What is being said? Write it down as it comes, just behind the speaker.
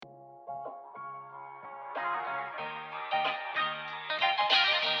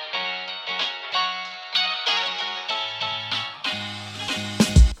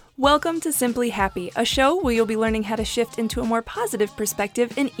Welcome to Simply Happy, a show where you'll be learning how to shift into a more positive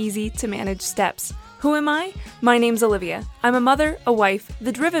perspective in easy-to-manage steps. Who am I? My name's Olivia. I'm a mother, a wife,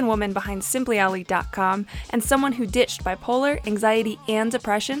 the driven woman behind SimplyOlly.com, and someone who ditched bipolar, anxiety, and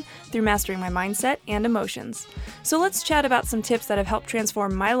depression through mastering my mindset and emotions. So let's chat about some tips that have helped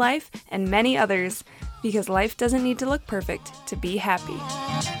transform my life and many others, because life doesn't need to look perfect to be happy.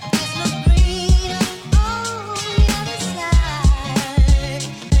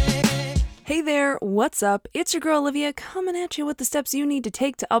 Hey there, what's up? It's your girl Olivia coming at you with the steps you need to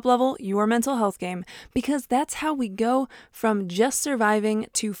take to uplevel your mental health game, because that's how we go from just surviving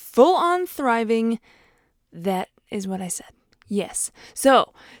to full-on thriving. That is what I said. Yes.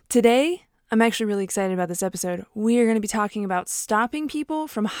 So today, I'm actually really excited about this episode. We are going to be talking about stopping people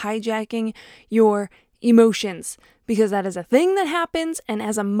from hijacking your emotions, because that is a thing that happens, and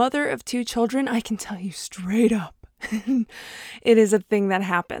as a mother of 2 children, I can tell you straight up, it is a thing that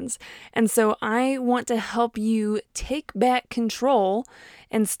happens. And so I want to help you take back control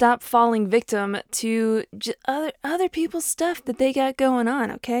and stop falling victim to other people's stuff that they got going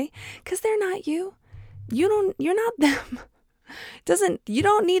on, okay? Because they're not you. You're not them. You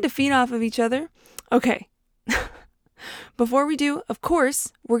don't need to feed off of each other. Okay. Before we do, of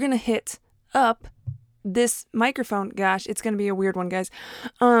course, we're going to hit up this microphone. Gosh, it's going to be a weird one, guys.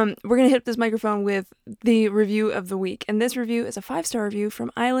 We're going to hit this microphone with the review of the week. And this review is a 5-star review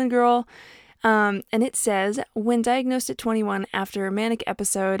from Island Girl. And it says, when diagnosed at 21 after a manic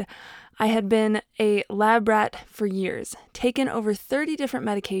episode, I had been a lab rat for years, taken over 30 different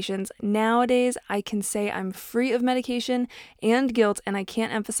medications. Nowadays, I can say I'm free of medication and guilt, and I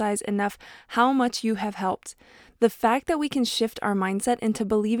can't emphasize enough how much you have helped. The fact that we can shift our mindset into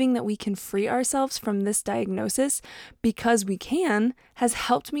believing that we can free ourselves from this diagnosis because we can has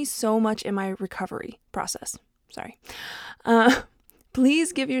helped me so much in my recovery process. Sorry.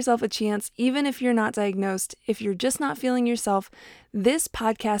 Please give yourself a chance, even if you're not diagnosed. If you're just not feeling yourself, this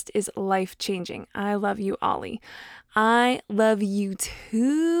podcast is life-changing. I love you, Ollie. I love you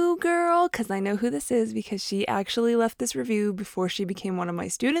too, girl, because I know who this is, because she actually left this review before she became one of my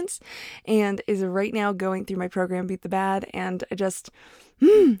students and is right now going through my program, Beat the Bad, and I just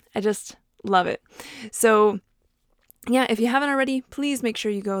love it. So yeah, if you haven't already, please make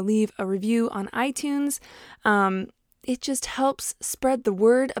sure you go leave a review on iTunes. It just helps spread the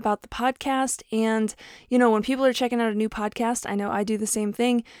word about the podcast. And, when people are checking out a new podcast, I know I do the same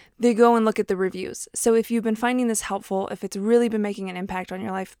thing, they go and look at the reviews. So if you've been finding this helpful, if it's really been making an impact on your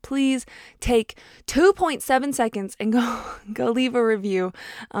life, please take 2.7 seconds and go leave a review.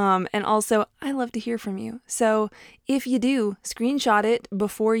 And also, I love to hear from you. So if you do, screenshot it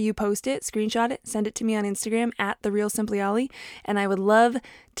before you post it, send it to me on Instagram at @TheRealSimplyOllie. And I would love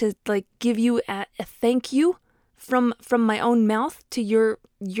to give you a thank you from my own mouth to your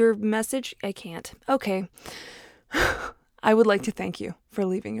message. I can't. Okay. I would like to thank you for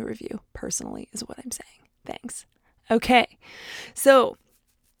leaving a review, personally, is what I'm saying. Thanks. Okay. So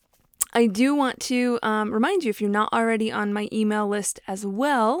I do want to remind you, if you're not already on my email list as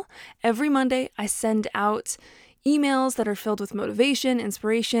well, every Monday I send out emails that are filled with motivation,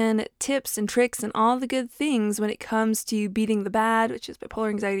 inspiration, tips and tricks, and all the good things when it comes to beating the bad, which is bipolar,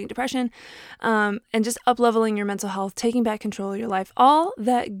 anxiety, and depression, and just up-leveling your mental health, taking back control of your life, all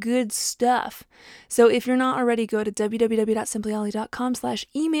that good stuff. So if you're not already, go to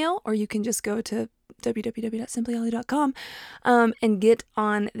www.simplyolly.com/email, or you can just go to www.simplyolly.com and get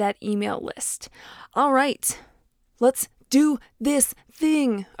on that email list. All right, let's do this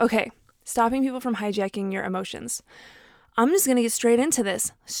thing. Okay. Stopping people from hijacking your emotions. I'm just going to get straight into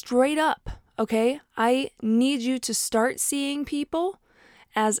this. Straight up, okay? I need you to start seeing people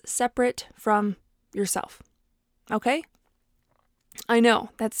as separate from yourself, okay? I know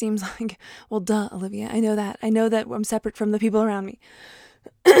that seems like, well, duh, Olivia. I know that I'm separate from the people around me.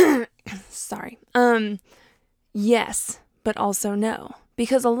 Sorry. Yes, but also no.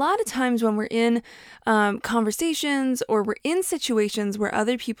 Because a lot of times when we're in conversations or we're in situations where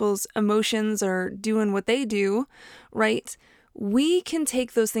other people's emotions are doing what they do, right, we can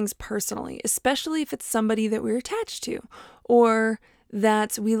take those things personally, especially if it's somebody that we're attached to or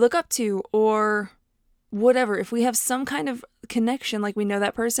that we look up to or whatever. If we have some kind of connection, like we know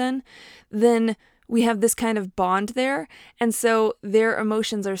that person, then we have this kind of bond there. And so their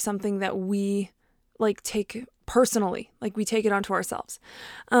emotions are something that we take personally, we take it onto ourselves.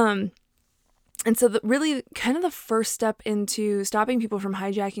 And so really kind of the first step into stopping people from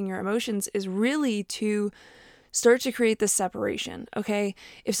hijacking your emotions is really to start to create this separation, okay?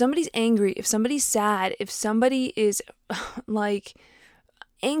 If somebody's angry, if somebody's sad, if somebody is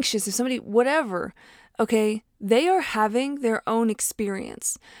anxious, if somebody, whatever, okay, they are having their own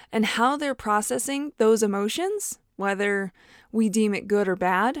experience, and how they're processing those emotions, whether we deem it good or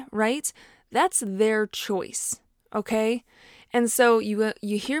bad, right? That's their choice, okay? And so you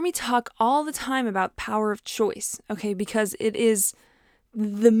hear me talk all the time about power of choice, okay? Because it is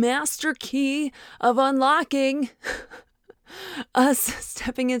the master key of unlocking us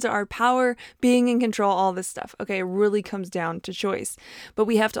stepping into our power, being in control, all this stuff. Okay, it really comes down to choice. But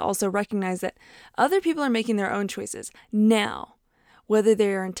we have to also recognize that other people are making their own choices. Now, whether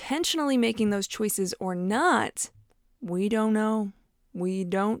they are intentionally making those choices or not, we don't know. We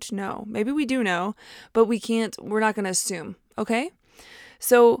don't know. Maybe we do know, but we're not going to assume, okay?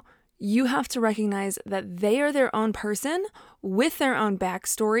 So you have to recognize that they are their own person with their own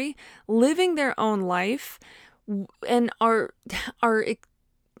backstory, living their own life, and are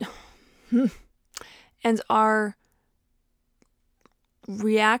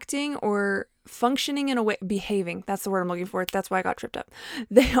reacting or functioning in a way, behaving. That's the word I'm looking for. That's why I got tripped up.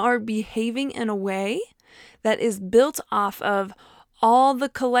 They are behaving in a way that is built off of all the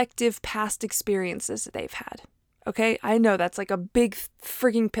collective past experiences that they've had. Okay, I know that's like a big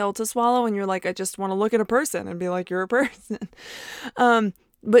freaking pill to swallow, and you're like, I just want to look at a person and be like, you're a person.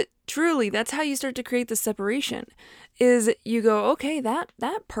 But truly, that's how you start to create the separation. Is you go, okay, that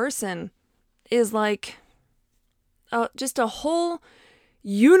person is like just a whole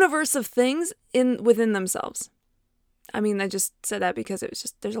universe of things within themselves. I mean, I just said that because it was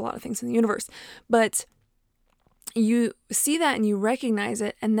just, there's a lot of things in the universe, but you see that and you recognize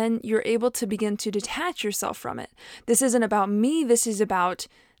it, and then you're able to begin to detach yourself from it. This isn't about me. This is about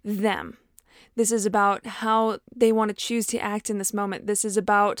them. This is about how they want to choose to act in this moment. This is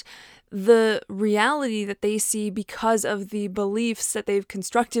about the reality that they see because of the beliefs that they've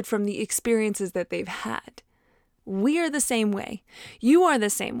constructed from the experiences that they've had. We are the same way. You are the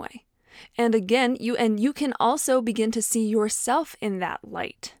same way. And again, you can also begin to see yourself in that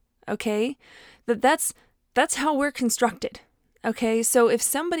light. Okay? That's how we're constructed. Okay? So if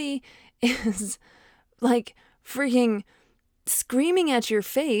somebody is like freaking screaming at your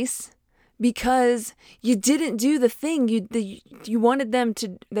face because you didn't do the thing you wanted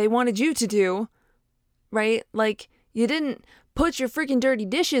they wanted you to do, right? Like you didn't put your freaking dirty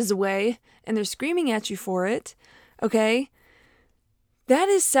dishes away and they're screaming at you for it, okay? That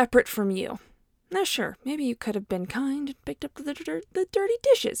is separate from you. Now sure, maybe you could have been kind and picked up the dirty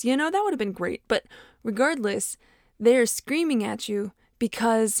dishes, that would have been great. But regardless, they're screaming at you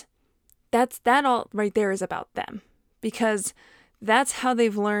because that all right there is about them. Because that's how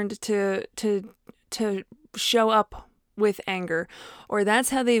they've learned to show up with anger, or that's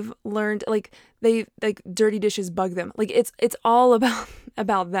how they've learned, like dirty dishes bug them. Like it's all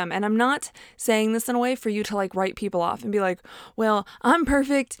about them. And I'm not saying this in a way for you to like write people off and be like, well, I'm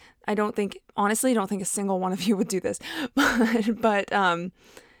perfect. Honestly, I don't think a single one of you would do this, but don't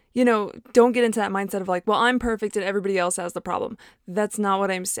get into that mindset of like, well, I'm perfect and everybody else has the problem. That's not what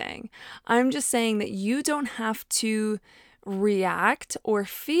I'm saying. I'm just saying that you don't have to react or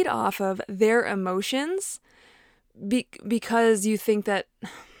feed off of their emotions because you think that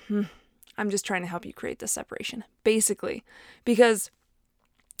I'm just trying to help you create this separation, basically. Because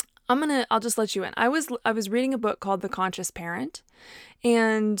I'll just let you in. I was reading a book called The Conscious Parent,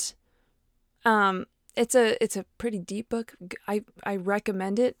 and it's a pretty deep book. I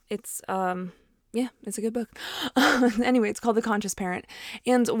recommend it. It's it's a good book. Anyway, it's called The Conscious Parent.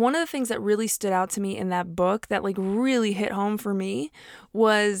 And one of the things that really stood out to me in that book that like really hit home for me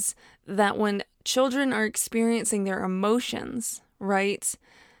was that when children are experiencing their emotions, right,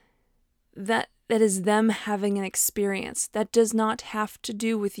 that is them having an experience that does not have to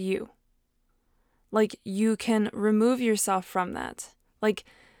do with you. Like you can remove yourself from that. Like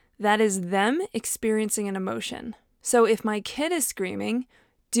that is them experiencing an emotion. So if my kid is screaming,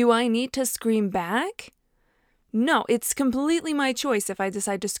 do I need to scream back? No, it's completely my choice if I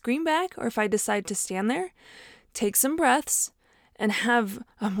decide to scream back or if I decide to stand there, take some breaths, and have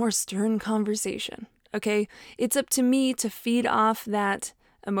a more stern conversation, okay? It's up to me to feed off that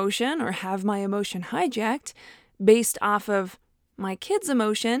emotion or have my emotion hijacked based off of my kid's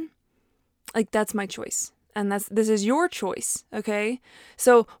emotion. Like, that's my choice. And this is your choice, okay?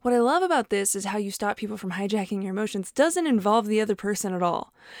 So what I love about this is how you stop people from hijacking your emotions doesn't involve the other person at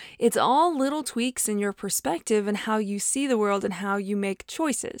all. It's all little tweaks in your perspective and how you see the world and how you make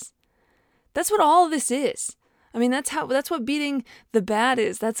choices. That's what all of this is. I mean, that's what beating the bad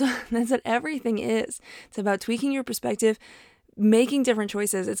is. That's what everything is. It's about tweaking your perspective, making different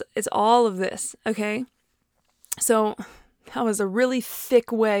choices. It's all of this, okay? So That was a really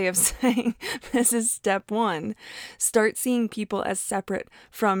thick way of saying this is step one. Start seeing people as separate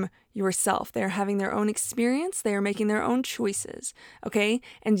from yourself. They're having their own experience. They are making their own choices. Okay?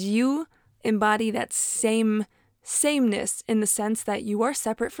 And you embody that sameness in the sense that you are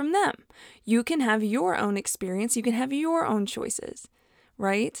separate from them. You can have your own experience. You can have your own choices,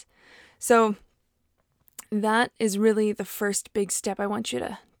 right? So that is really the first big step I want you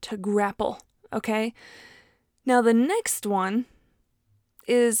to grapple, okay? Now, the next one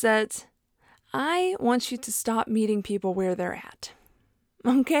is that I want you to stop meeting people where they're at,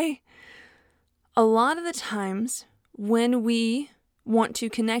 okay? A lot of the times when we want to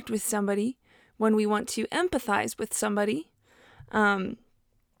connect with somebody, when we want to empathize with somebody, I'm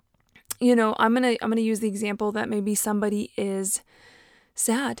gonna use the example that maybe somebody is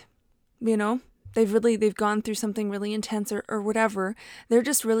sad, they've gone through something really intense or whatever. They're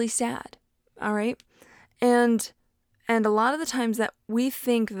just really sad, all right? And a lot of the times that we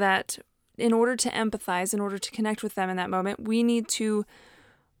think that in order to empathize, in order to connect with them in that moment, we need to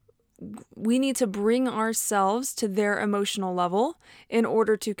bring ourselves to their emotional level in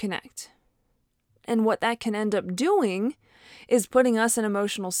order to connect. And what that can end up doing is putting us in an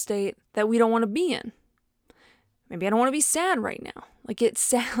emotional state that we don't want to be in. Maybe I don't want to be sad right now. Like it's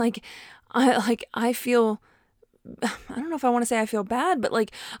sad, I feel, I don't know if I want to say I feel bad, but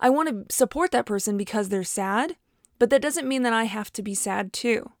I want to support that person because they're sad, but that doesn't mean that I have to be sad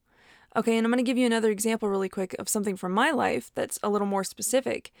too. Okay, and I'm going to give you another example really quick of something from my life that's a little more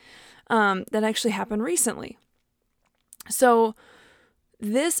specific, that actually happened recently. So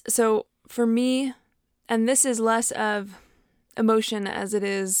for me, and this is less of emotion as it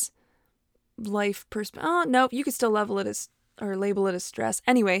is life nope, you could still label it as stress.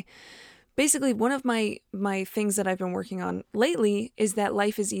 Anyway, basically, one of my things that I've been working on lately is that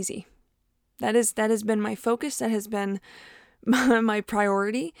life is easy. That has been my focus. That has been my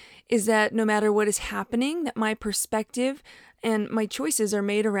priority, is that no matter what is happening, that my perspective and my choices are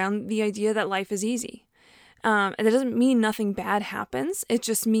made around the idea that life is easy. And that doesn't mean nothing bad happens. It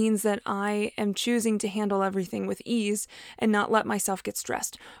just means that I am choosing to handle everything with ease and not let myself get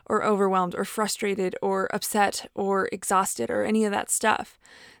stressed or overwhelmed or frustrated or upset or exhausted or any of that stuff.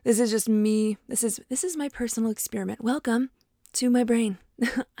 This is just me. This is my personal experiment. Welcome to my brain.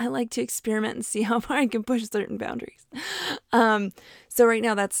 I like to experiment and see how far I can push certain boundaries. So right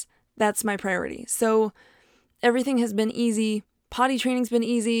now that's my priority. So everything has been easy. Potty training's been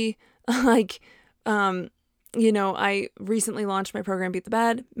easy. I recently launched my program, Beat the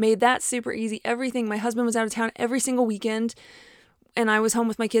Bad, made that super easy. Everything. My husband was out of town every single weekend, and I was home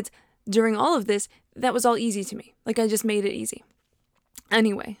with my kids during all of this. That was all easy to me. I just made it easy.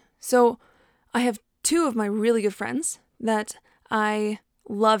 Anyway, so I have two of my really good friends that I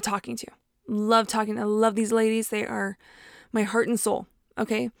love talking to. I love these ladies. They are my heart and soul.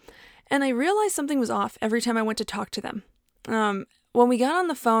 Okay. And I realized something was off every time I went to talk to them. When we got on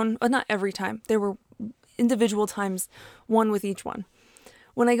the phone, not every time, there were individual times, one with each one.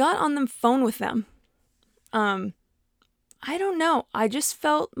 When I got on the phone with them, I don't know. I just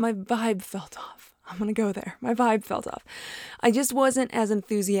felt my vibe felt off. I'm going to go there. My vibe felt off. I just wasn't as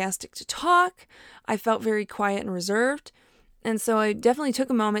enthusiastic to talk. I felt very quiet and reserved. And so I definitely took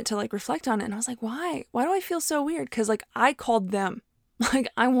a moment to reflect on it. And I was like, why? Why do I feel so weird? Because I called them.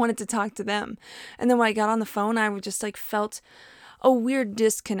 I wanted to talk to them. And then when I got on the phone, I would just felt a weird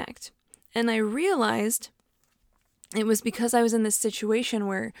disconnect. And I realized it was because I was in this situation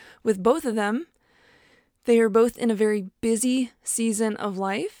where with both of them, they are both in a very busy season of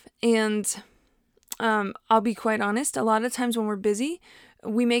life. And I'll be quite honest, a lot of times when we're busy,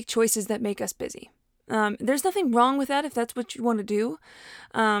 we make choices that make us busy. There's nothing wrong with that if that's what you want to do,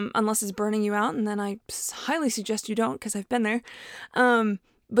 unless it's burning you out. And then I highly suggest you don't, because I've been there.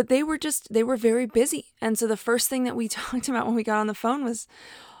 But they were very busy. And so the first thing that we talked about when we got on the phone was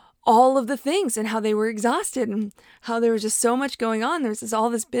all of the things and how they were exhausted and how there was just so much going on. There's all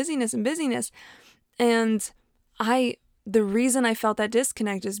this busyness. And the reason I felt that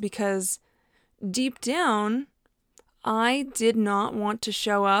disconnect is because deep down, I did not want to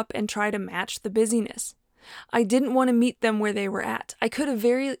show up and try to match the busyness. I didn't want to meet them where they were at. I could have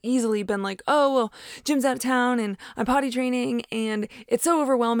very easily been like, oh, well, Jim's out of town and I'm potty training and it's so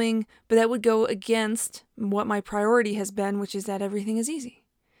overwhelming, but that would go against what my priority has been, which is that everything is easy.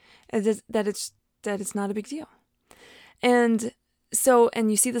 That it's not a big deal. And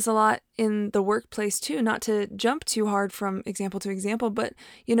you see this a lot in the workplace too, not to jump too hard from example to example, but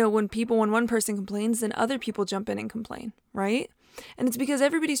when one person complains, then other people jump in and complain, right? And it's because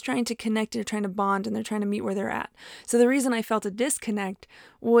everybody's trying to connect and they're trying to bond and they're trying to meet where they're at. So the reason I felt a disconnect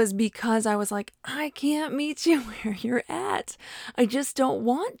was because I was like, I can't meet you where you're at. I just don't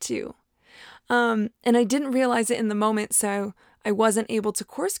want to. And I didn't realize it in the moment, so I wasn't able to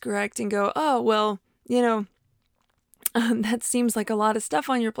course correct and go, oh, well, that seems like a lot of stuff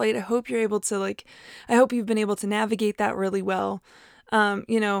on your plate. I hope you're able to I hope you've been able to navigate that really well.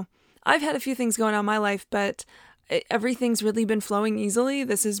 I've had a few things going on in my life, but everything's really been flowing easily.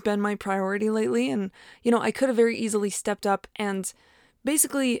 This has been my priority lately. And, I could have very easily stepped up and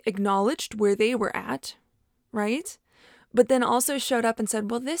basically acknowledged where they were at, right? But then also showed up and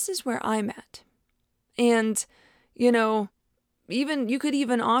said, well, this is where I'm at. And, even you could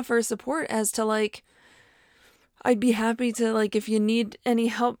even offer support as to I'd be happy to if you need any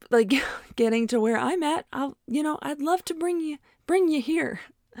help getting to where I'm at, I'd love to bring you here.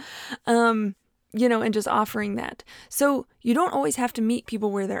 And just offering that. So you don't always have to meet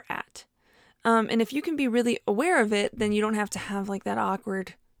people where they're at. And if you can be really aware of it, then you don't have to have that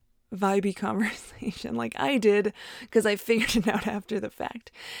awkward vibey conversation like I did, because I figured it out after the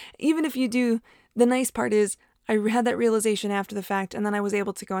fact. Even if you do, the nice part is I had that realization after the fact, and then I was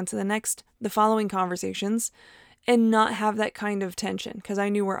able to go into the following conversations and not have that kind of tension, because I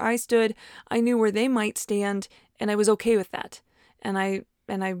knew where I stood, I knew where they might stand, and I was okay with that. And I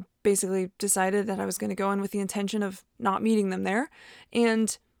basically decided that I was going to go in with the intention of not meeting them there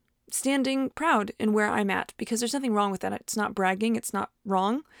and standing proud in where I'm at, because there's nothing wrong with that. It's not bragging. It's not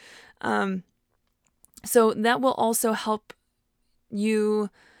wrong. So that will also help you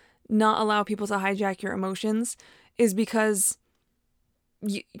not allow people to hijack your emotions, is because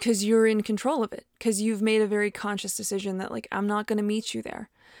you're in control of it, because you've made a very conscious decision that I'm not going to meet you there.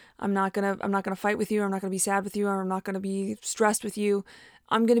 I'm not going to fight with you. I'm not going to be sad with you. Or I'm not going to be stressed with you.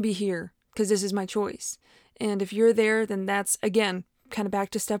 I'm going to be here because this is my choice. And if you're there, then that's, again, kind of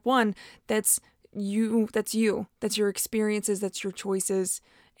back to step one. That's you. That's your experiences. That's your choices.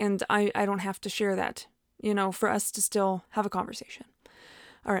 And I don't have to share that, for us to still have a conversation.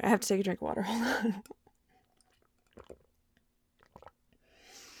 All right. I have to take a drink of water. Hold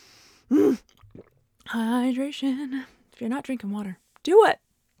on. Hydration. If you're not drinking water, do it.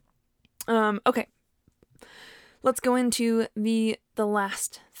 Okay. Let's go into the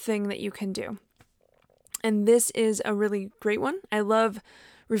last thing that you can do. And this is a really great one. I love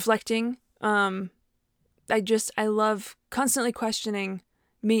reflecting. I love constantly questioning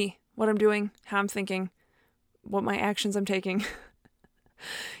me, what I'm doing, how I'm thinking, what my actions I'm taking.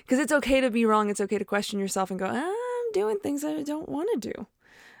 Because it's okay to be wrong. It's okay to question yourself and go, I'm doing things that I don't want to do.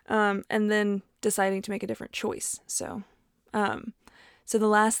 And then deciding to make a different choice. So the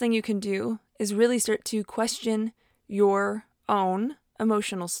last thing you can do is really start to question your own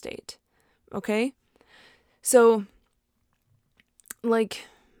emotional state. Okay? So,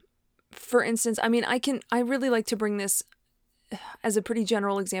 for instance, I really like to bring this as a pretty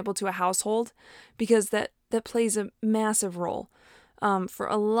general example to a household, because that plays a massive role for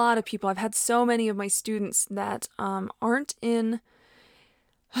a lot of people. I've had so many of my students that aren't in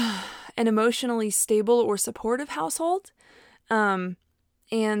an emotionally stable or supportive household,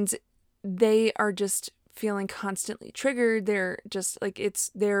 and they are just feeling constantly triggered. They're just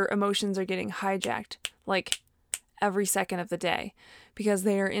their emotions are getting hijacked every second of the day, because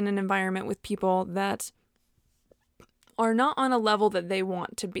they are in an environment with people that are not on a level that they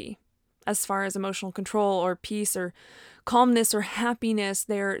want to be as far as emotional control or peace or calmness or happiness.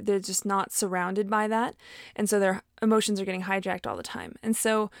 They're just not surrounded by that, and so their emotions are getting hijacked all the time. And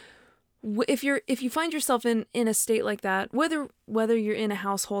so if you find yourself in a state like that, whether you're in a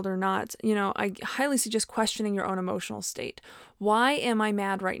household or not, I highly suggest questioning your own emotional state. Why am I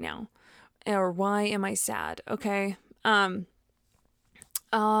mad right now? Or why am I sad? Okay. Yeah,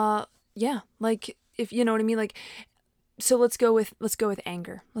 if you know what I mean, so let's go with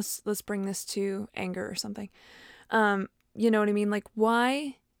anger. Let's bring this to anger or something. You know what I mean?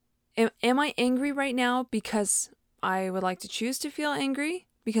 Why am I angry right now because I would like to choose to feel angry,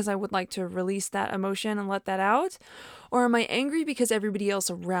 because I would like to release that emotion and let that out? Or am I angry because everybody else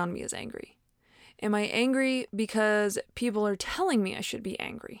around me is angry? Am I angry because people are telling me I should be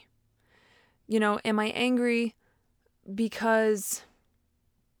angry? Am I angry because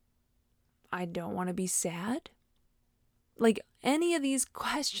I don't want to be sad? Any of these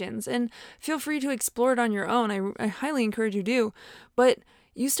questions, and feel free to explore it on your own. I highly encourage you to, but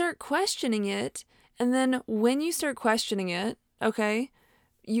you start questioning it. And then when you start questioning it, okay,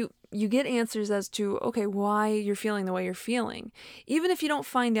 you get answers as to, okay, why you're feeling the way you're feeling. Even if you don't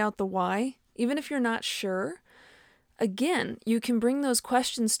find out the why, even if you're not sure, again, you can bring those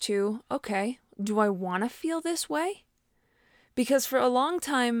questions to, okay, do I want to feel this way? Because for a long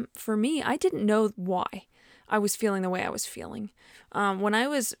time, for me, I didn't know why I was feeling the way I was feeling. When I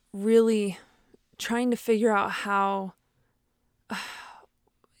was really trying to figure out how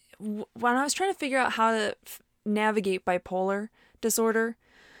to navigate bipolar disorder,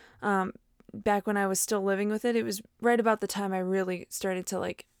 back when I was still living with it, it was right about the time I really started to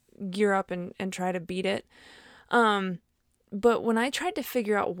like gear up and try to beat it. But when I tried to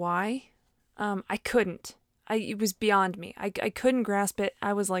figure out why, I couldn't. It was beyond me. I couldn't grasp it.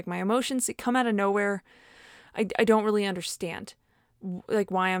 I was like, my emotions, they come out of nowhere. I don't really understand like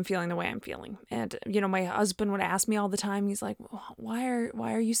why I'm feeling the way I'm feeling. And, my husband would ask me all the time. He's like, why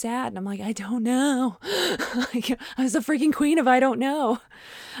are you sad? And I'm like, I don't know. Like, I was the freaking queen if I don't know.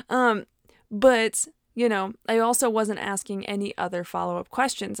 But, I also wasn't asking any other follow-up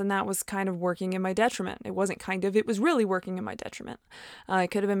questions, and that was kind of working in my detriment. It wasn't kind of, it was really working in my detriment. I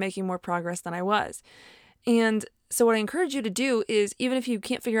could have been making more progress than I was. And so what I encourage you to do is, even if you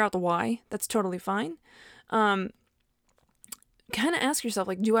can't figure out the why, that's totally fine. Kind of ask yourself,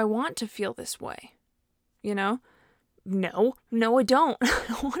 like, do I want to feel this way? No, I don't. I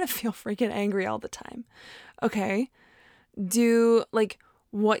don't want to feel freaking angry all the time. Okay.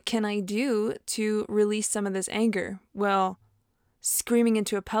 What can I do to release some of this anger? Well, screaming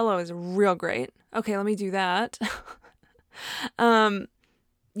into a pillow is real great. Okay, let me do that.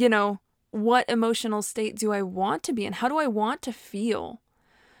 What emotional state do I want to be in? How do I want to feel?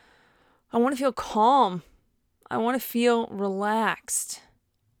 I want to feel calm. I want to feel relaxed.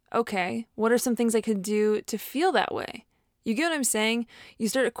 Okay, what are some things I could do to feel that way? You get what I'm saying? You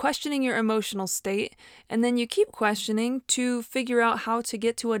start questioning your emotional state, and then you keep questioning to figure out how to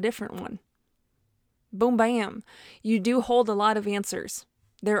get to a different one. Boom, bam. You do hold a lot of answers.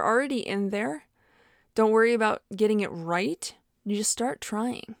 They're already in there. Don't worry about getting it right. You just start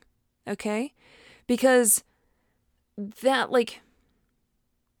trying, okay? Because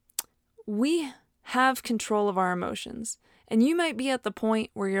we have control of our emotions. And you might be at the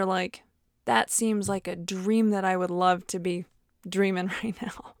point where you're like, that seems like a dream that I would love to be dreaming right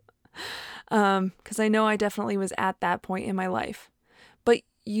now. Because I know I definitely was at that point in my life. But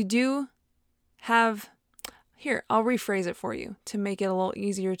you do have, here, I'll rephrase it for you to make it a little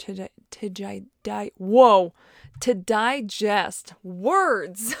easier to digest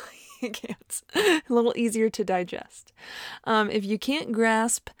words. I can't. A little easier to digest. If you can't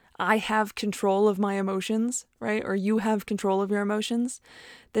grasp, I have control of my emotions, right? Or you have control of your emotions,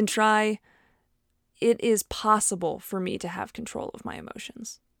 then try, it is possible for me to have control of my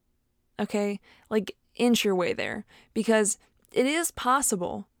emotions. Okay? Like, inch your way there, because it is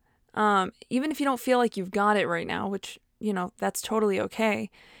possible. Even if you don't feel like you've got it right now, which, that's totally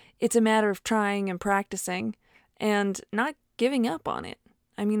okay. It's a matter of trying and practicing and not giving up on it.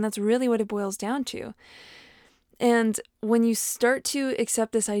 I mean, that's really what it boils down to. And when you start to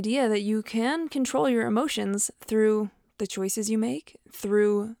accept this idea that you can control your emotions through the choices you make,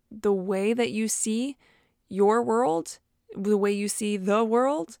 through the way that you see your world, the way you see the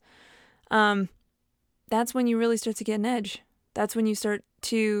world, that's when you really start to get an edge. That's when you start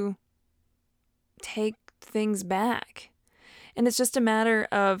to take things back. And it's just a matter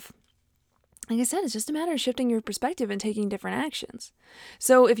of, like I said, it's just a matter of shifting your perspective and taking different actions.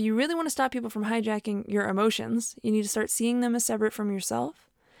 So if you really want to stop people from hijacking your emotions, you need to start seeing them as separate from yourself.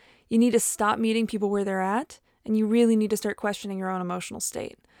 You need to stop meeting people where they're at, and you really need to start questioning your own emotional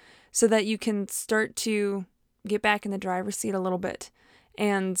state so that you can start to get back in the driver's seat a little bit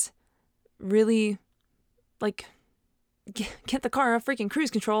and really, get the car off freaking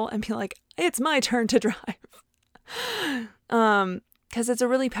cruise control and be like, it's my turn to drive. Because it's a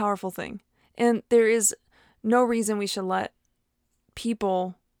really powerful thing. And there is no reason we should let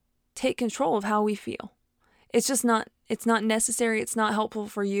people take control of how we feel. It's not necessary. It's not helpful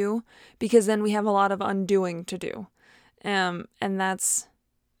for you, because then we have a lot of undoing to do. And that's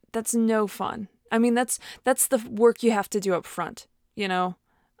no fun. I mean, that's the work you have to do up front.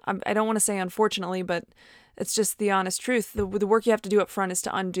 I don't want to say unfortunately, but it's just the honest truth. The work you have to do up front is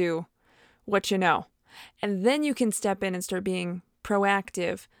to undo what you know. And then you can step in and start being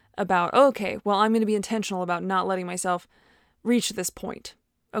proactive about, okay, well, I'm going to be intentional about not letting myself reach this point.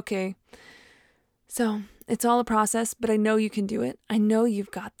 Okay. So it's all a process, but I know you can do it. I know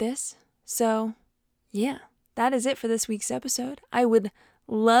you've got this. So yeah, that is it for this week's episode. I would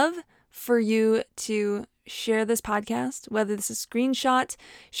love for you to share this podcast, whether this is a screenshot,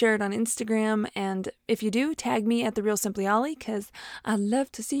 share it on Instagram, and if you do, tag me at The Real Simply Ollie, because I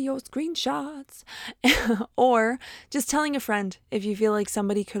love to see your screenshots. Or just telling a friend if you feel like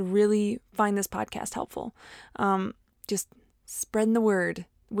somebody could really find this podcast helpful. Just spreading the word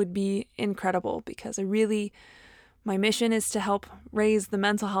would be incredible, because I really My mission is to help raise the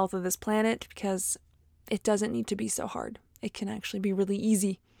mental health of this planet because it doesn't need to be so hard. It can actually be really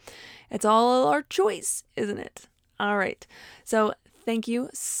easy. It's all our choice, isn't it? All right. So thank you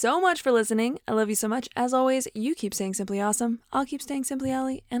so much for listening. I love you so much. As always, you keep staying simply awesome. I'll keep staying simply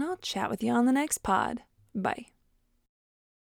Allie, and I'll chat with you on the next pod. Bye.